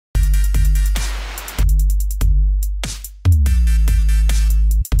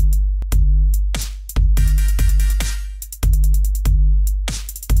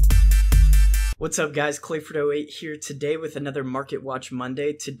What's up, guys? Clayford08 here today with another Market Watch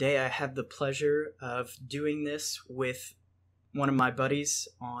Monday. Today I have the pleasure of doing this with one of my buddies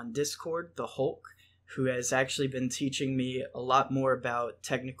on Discord, TheHulk, who has actually been teaching me a lot more about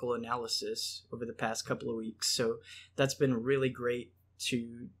technical analysis over the past couple of weeks. So that's been really great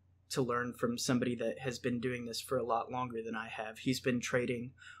to learn from somebody that has been doing this for a lot longer than I have. He's been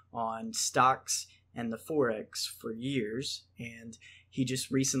trading on stocks and the Forex for years, and he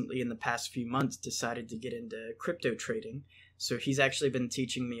just recently in the past few months decided to get into crypto trading. So he's actually been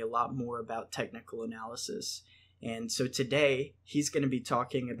teaching me a lot more about technical analysis. And so today he's going to be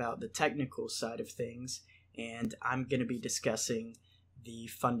talking about the technical side of things, and I'm going to be discussing the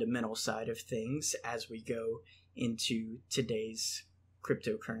fundamental side of things as we go into today's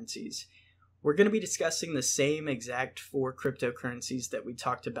cryptocurrencies. We're going to be discussing the same exact four cryptocurrencies that we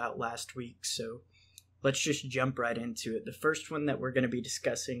talked about last week, so let's just jump right into it. The first one that we're going to be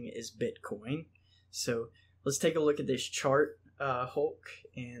discussing is Bitcoin. So let's take a look at this chart, Hulk,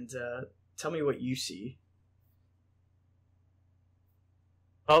 and tell me what you see.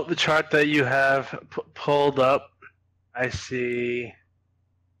 Oh, the chart that you have pulled up, I see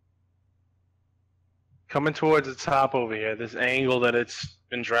coming towards the top over here, this angle that it's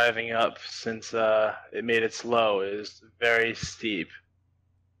been driving up since it made its low is very steep.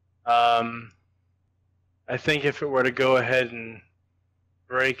 I think if it were to go ahead and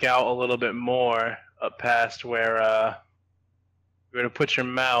break out a little bit more up past where you were to put your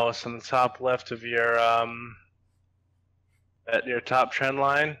mouse on the top left of your at your top trend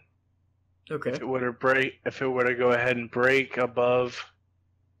line. Okay. If it were to go ahead and break above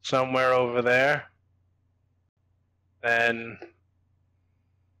somewhere over there, then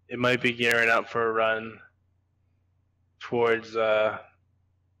it might be gearing up for a run towards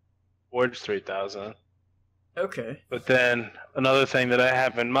 3,000. Okay. But then another thing that I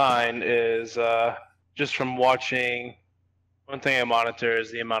have in mind is just from watching, one thing I monitor is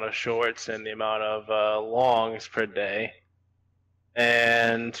the amount of shorts and the amount of longs per day.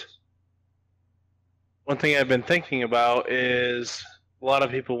 And one thing I've been thinking about is a lot of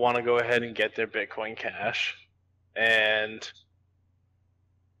people want to go ahead and get their Bitcoin Cash. And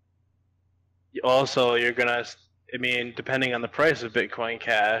also depending on the price of Bitcoin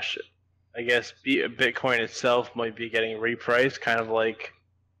Cash, I guess Bitcoin itself might be getting repriced, kind of like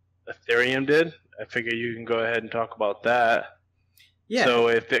Ethereum did. I figure you can go ahead and talk about that. Yeah. So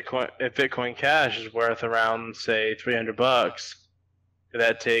if Bitcoin Cash is worth around, say, $300, could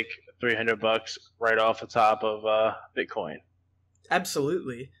that take $300 right off the top of Bitcoin?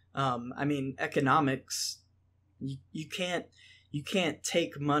 Absolutely. Economics, you can't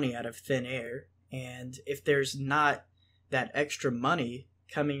take money out of thin air, and if there's not that extra money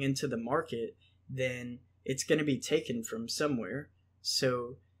coming into the market, then it's going to be taken from somewhere.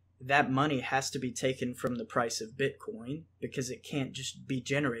 So that money has to be taken from the price of Bitcoin, because it can't just be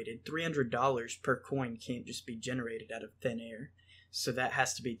generated. $300 per coin can't just be generated out of thin air. So that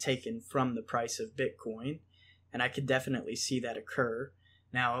has to be taken from the price of Bitcoin, and I could definitely see that occur.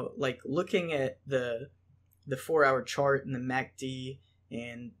 Now, like looking at the 4-hour chart and the MACD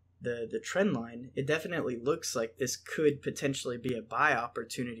and the trend line, it definitely looks like this could potentially be a buy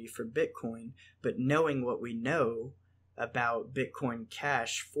opportunity for Bitcoin. But knowing what we know about Bitcoin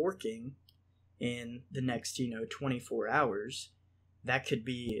Cash forking in the next 24 hours, that could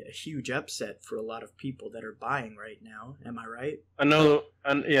be a huge upset for a lot of people that are buying right now. Am I right? I know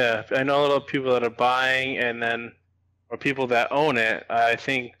a lot of people that are buying, or people that own it. I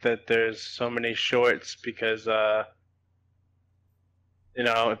think that there's so many shorts because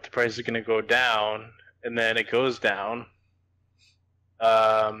if the price is going to go down and then it goes down,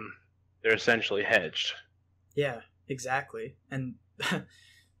 they're essentially hedged. Yeah, exactly. And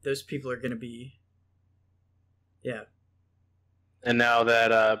those people are going to be, yeah. And now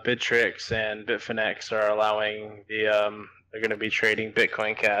that Bittrex and Bitfinex are allowing they're going to be trading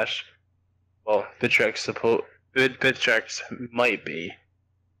Bitcoin Cash. Well, Bittrex might be,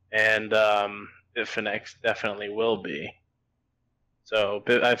 and Bitfinex definitely will be. So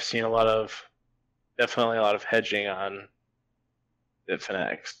I've seen definitely a lot of hedging on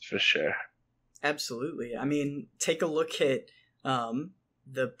Bitfinex for sure. Absolutely. I mean, take a look at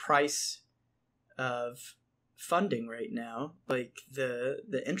the price of funding right now. Like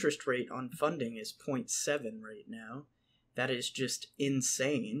the interest rate on funding is 0.7 right now. That is just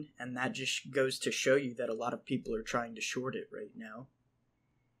insane, and that just goes to show you that a lot of people are trying to short it right now.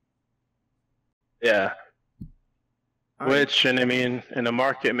 Yeah. All right. Which, and I mean, in the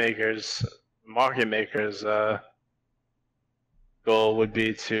market makers' goal would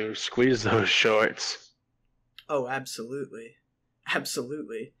be to squeeze those shorts. Oh, absolutely.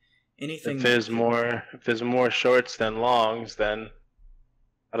 Absolutely. anything If there's more shorts than longs, then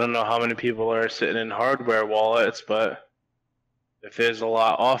I don't know how many people are sitting in hardware wallets, but if there's a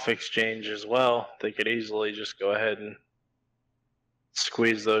lot off exchange as well, they could easily just go ahead and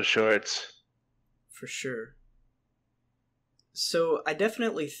squeeze those shorts. for sure. So I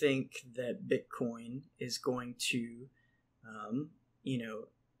definitely think that Bitcoin is going to,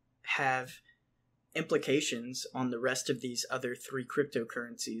 have implications on the rest of these other three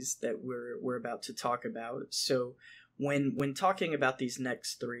cryptocurrencies that we're about to talk about. So when talking about these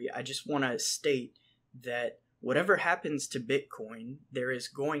next three, I just want to state that whatever happens to Bitcoin, there is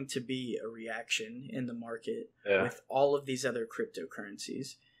going to be a reaction in the market with all of these other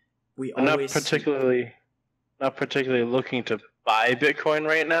cryptocurrencies. I'm not particularly looking to buy Bitcoin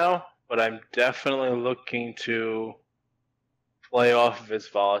right now, but I'm definitely looking to play off of its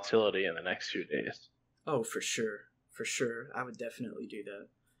volatility in the next few days. Oh, for sure. For sure. I would definitely do that.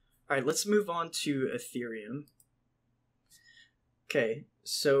 All right, let's move on to Ethereum. Okay,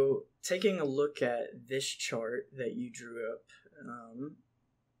 so taking a look at this chart that you drew up,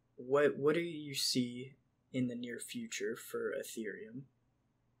 what do you see in the near future for Ethereum?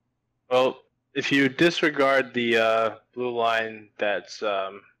 Well, if you disregard the blue line that's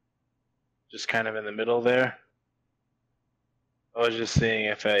just kind of in the middle there, I was just seeing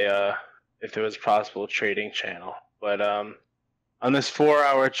if there was a possible trading channel. But on this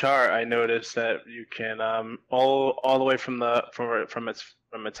 4-hour chart, I noticed that you can all the way from its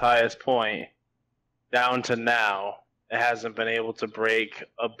highest point down to now, it hasn't been able to break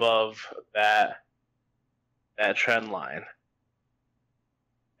above that trend line.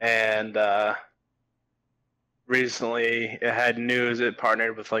 And recently, it had news it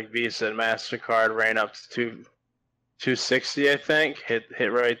partnered with like Visa and MasterCard, ran up to 260, I think,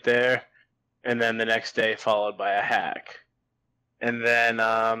 hit right there, and then the next day followed by a hack. And then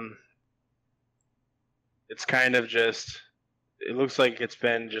it's kind of just, it looks like it's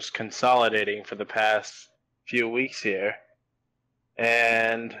been just consolidating for the past few weeks here.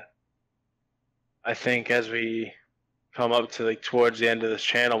 And I think as we come up to like towards the end of this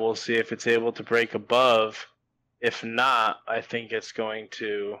channel, we'll see if it's able to break above. If not, I think Ethereum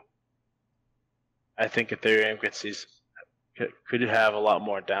could have a lot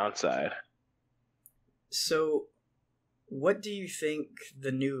more downside. So what do you think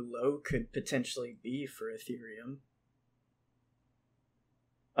the new low could potentially be for Ethereum?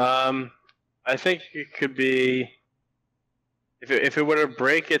 I think it could be, if it were to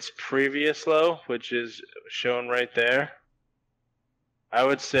break its previous low, which is shown right there, I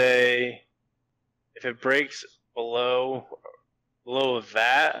would say if it breaks below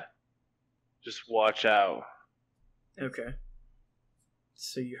that, just watch out. Okay.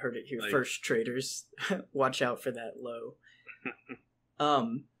 So you heard it here first, traders. Watch out for that low.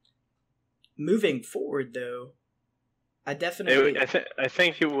 Moving forward, though, I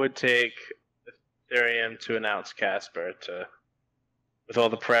think it would take Ethereum to announce Casper with all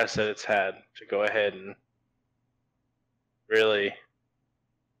the press that it's had, to go ahead and really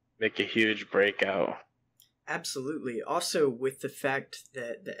make a huge breakout. Absolutely. Also, with the fact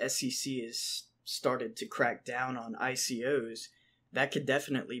that the SEC has started to crack down on ICOs, that could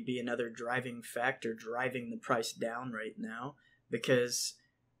definitely be another driving factor driving the price down right now, because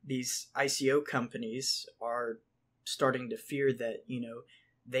these ICO companies are starting to fear that,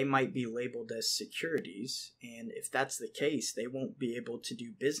 they might be labeled as securities, and if that's the case, they won't be able to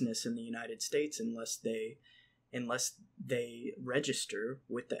do business in the United States unless they register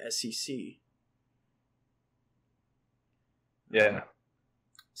with the SEC. Yeah.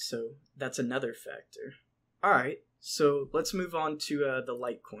 So that's another factor. All right, so let's move on to the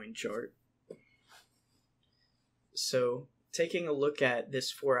Litecoin chart. So taking a look at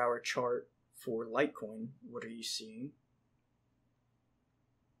this 4-hour chart for Litecoin, what are you seeing?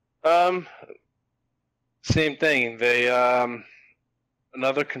 Same thing. They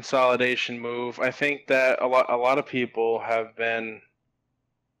another consolidation move. I think that a lot of people have been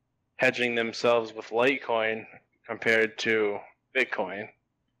hedging themselves with Litecoin compared to Bitcoin.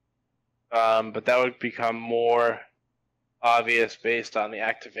 But that would become more obvious based on the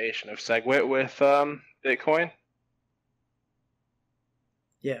activation of SegWit with Bitcoin.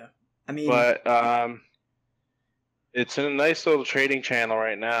 Yeah, I mean, but it's in a nice little trading channel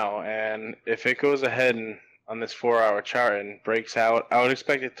right now, and if it goes ahead and on this 4-hour chart and breaks out, I would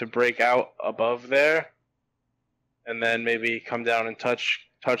expect it to break out above there, and then maybe come down and touch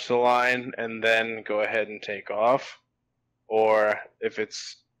the line, and then go ahead and take off. Or if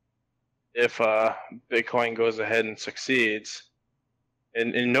Bitcoin goes ahead and succeeds,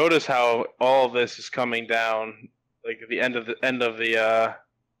 and notice how all of this is coming down, like at the end of the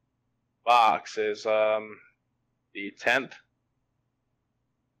box is the 10th,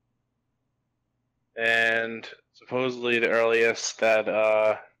 and supposedly the earliest that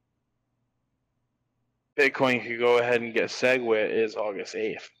Bitcoin could go ahead and get SegWit is August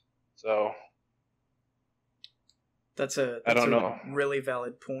 8th. So that's a I don't know. really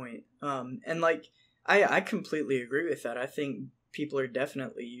valid point. And like I completely agree with that. I think people are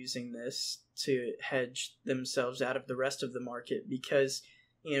definitely using this to hedge themselves out of the rest of the market because,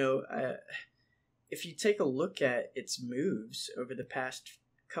 if you take a look at its moves over the past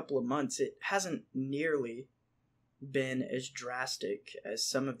couple of months, it hasn't nearly been as drastic as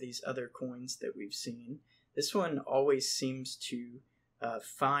some of these other coins that we've seen. This one always seems to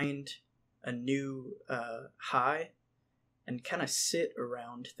find a new high and kind of sit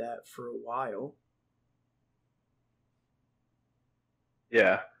around that for a while.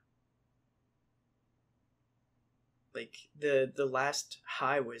 Yeah. Like the last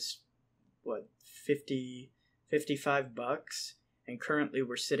high was what, 55 bucks, and currently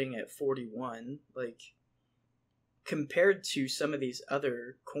we're sitting at 41. Like, compared to some of these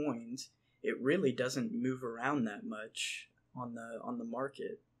other coins, it really doesn't move around that much on the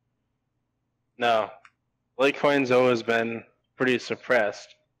market. No. Litecoin's always been pretty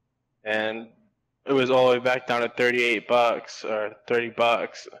suppressed, and it was all the way back down to 38 bucks or 30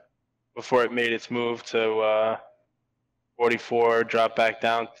 bucks before it made its move to 44, dropped back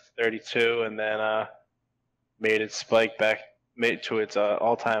down to 32, and then made its spike back, made to its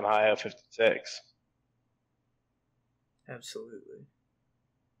all-time high of 56. Absolutely.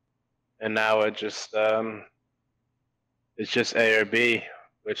 And now it's just A or B,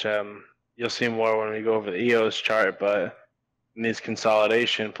 which you'll see more when we go over the EOS chart, but in these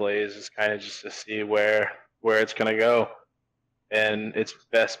consolidation plays, it's kind of just to see where it's going to go. And its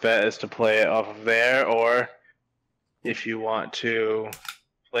best bet is to play it off of there, or if you want to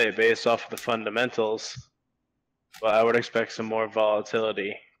play it based off of the fundamentals, but I would expect some more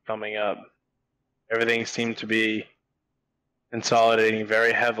volatility coming up. Everything seemed to be consolidating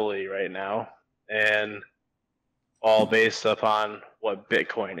very heavily right now, and all based upon what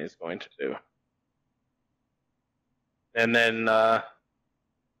Bitcoin is going to do. And then I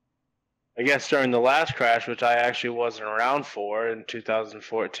guess during the last crash, which I actually wasn't around for in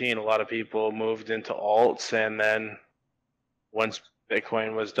 2014, a lot of people moved into alts, and then once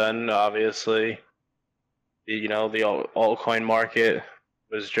Bitcoin was done, obviously, the altcoin market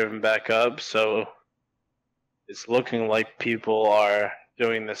was driven back up. So it's looking like people are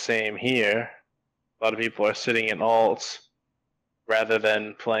doing the same here. A lot of people are sitting in alts rather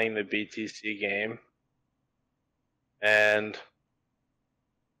than playing the BTC game. And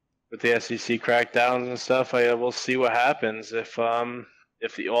with the SEC crackdowns and stuff, we'll see what happens if the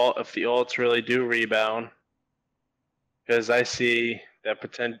alts really do rebound. Because I see that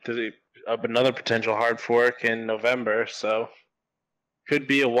another potential hard fork in November, so could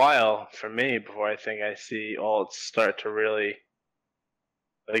be a while for me before I think I see alts start to really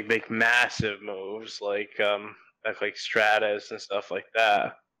make massive moves, like Stratus and stuff like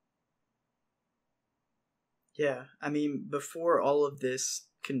that. Yeah, I mean, before all of this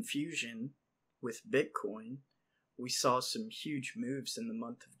confusion with Bitcoin, we saw some huge moves in the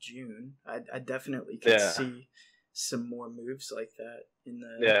month of June. I definitely could see some more moves like that in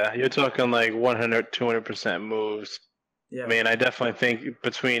the... Yeah, you're talking like 100, 200% moves. Yeah. I mean, I definitely think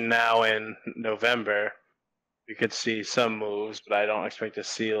between now and November, we could see some moves, but I don't expect to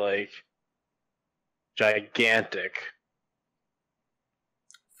see like gigantic.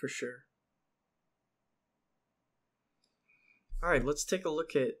 For sure. All right, let's take a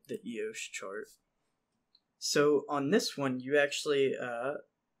look at the EOS chart. So on this one, you actually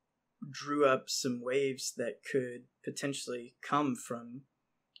drew up some waves that could potentially come from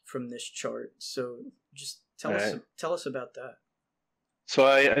this chart. So just tell us about that. So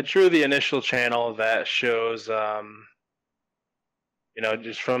I drew the initial channel that shows,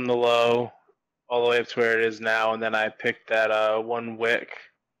 just from the low all the way up to where it is now, and then I picked that one wick,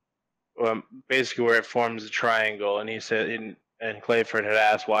 basically where it forms a triangle. And he said, and Clayford had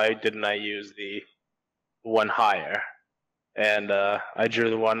asked, why didn't I use the one higher? And I drew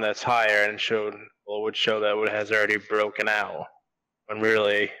the one that's higher and would show that it has already broken out. When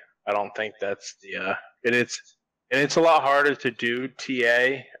really, I don't think that's the it's a lot harder to do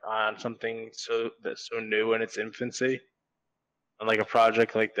TA on something that's so new in its infancy, on like a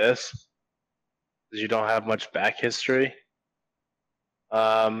project like this, because you don't have much back history.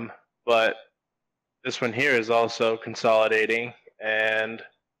 But this one here is also consolidating, and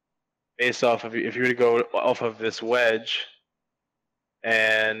based off of, if you were to go off of this wedge,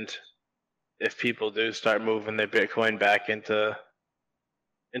 and if people do start moving their Bitcoin back into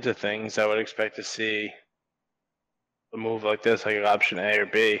into things, I would expect to see a move like this, like option A or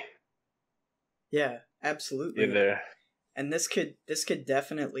B. Yeah, absolutely. Either. And this could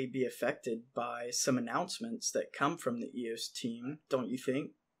definitely be affected by some announcements that come from the EOS team, don't you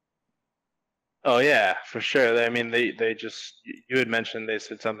think? Oh yeah, for sure. I mean, they just, you had mentioned they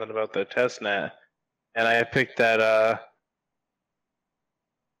said something about the testnet, and I picked that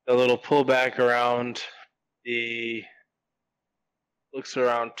the little pullback around the, looks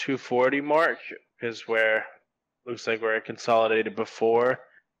around 240 mark is where looks like where it consolidated before.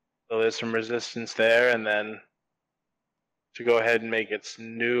 So there's some resistance there, and then to go ahead and make its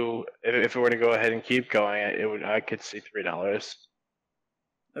new, if it were to go ahead and keep going, I could see $3.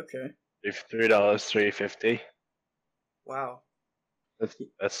 Okay. $3, 350. Wow. That's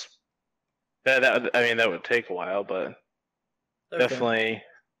that. I mean, that would take a while, but Okay. definitely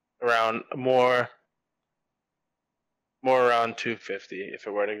around more around 250 if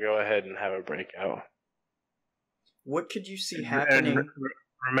it were to go ahead and have a breakout. What could you see happening? And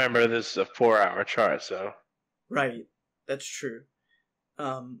remember, this is a 4-hour chart, so. Right. That's true.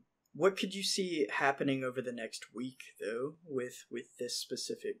 What could you see happening over the next week, though, with this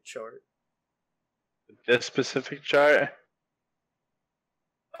specific chart? This specific chart?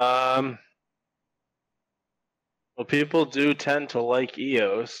 Well, people do tend to like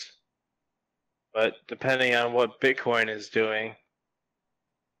EOS, but depending on what Bitcoin is doing,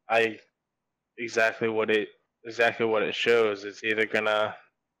 exactly what it shows, it's either gonna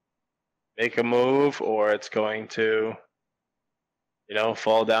make a move or it's going to,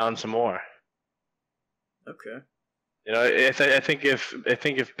 fall down some more. Okay. I think if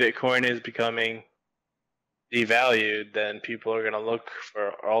Bitcoin is becoming devalued, then people are going to look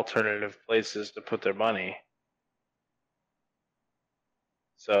for alternative places to put their money.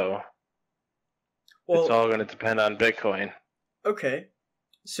 So it's all going to depend on Bitcoin. Okay.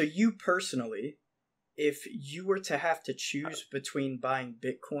 So you personally, if you were to have to choose between buying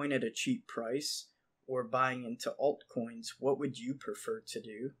Bitcoin at a cheap price or buying into altcoins, what would you prefer to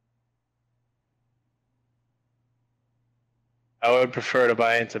do? I would prefer to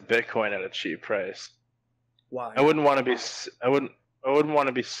buy into Bitcoin at a cheap price. Why? I wouldn't want to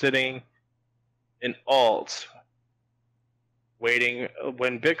be sitting in alts waiting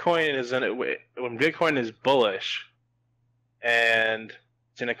when Bitcoin is bullish and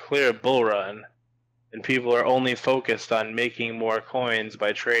it's in a clear bull run, and people are only focused on making more coins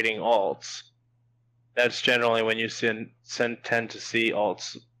by trading alts. That's generally when you tend to see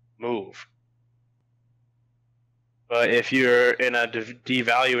alts move. But if you're in a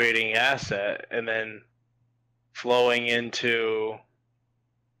devaluating asset and then flowing into,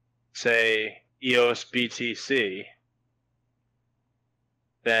 say, EOS BTC,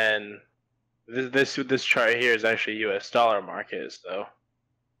 then this chart here is actually US dollar market, though.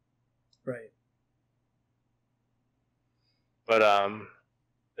 Right. But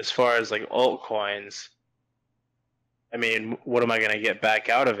as far as like altcoins, I mean, what am I going to get back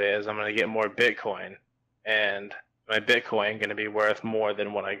out of it? Is I'm going to get more Bitcoin, and my Bitcoin going to be worth more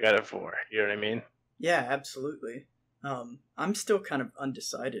than what I got it for. You know what I mean? Yeah, absolutely. I'm still kind of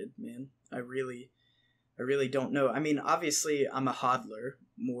undecided, man. I really don't know. I mean, obviously, I'm a hodler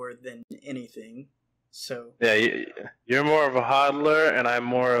more than anything. So yeah, you're more of a hodler, and I'm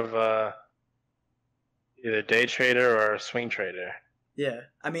more of a either day trader or a swing trader. Yeah,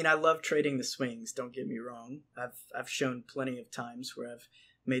 I mean, I love trading the swings. Don't get me wrong. I've shown plenty of times where I've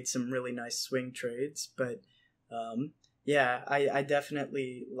made some really nice swing trades, but yeah, I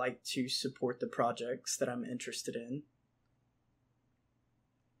definitely like to support the projects that I'm interested in.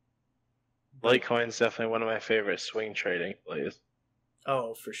 Litecoin's definitely one of my favorite swing trading plays.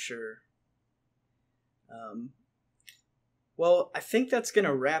 Oh, for sure. Well, I think that's going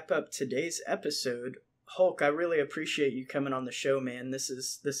to wrap up today's episode. Hulk, I really appreciate you coming on the show, man. This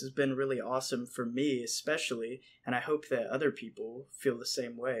has been really awesome for me, especially, and I hope that other people feel the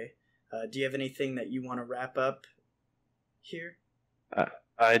same way. Do you have anything that you want to wrap up here?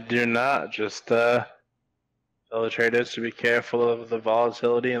 I do not. Just tell the traders to be careful of the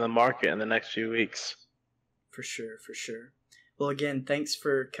volatility in the market in the next few weeks. For sure, for sure. Well, again, thanks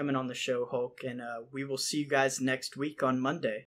for coming on the show, Hulk, and we will see you guys next week on Monday.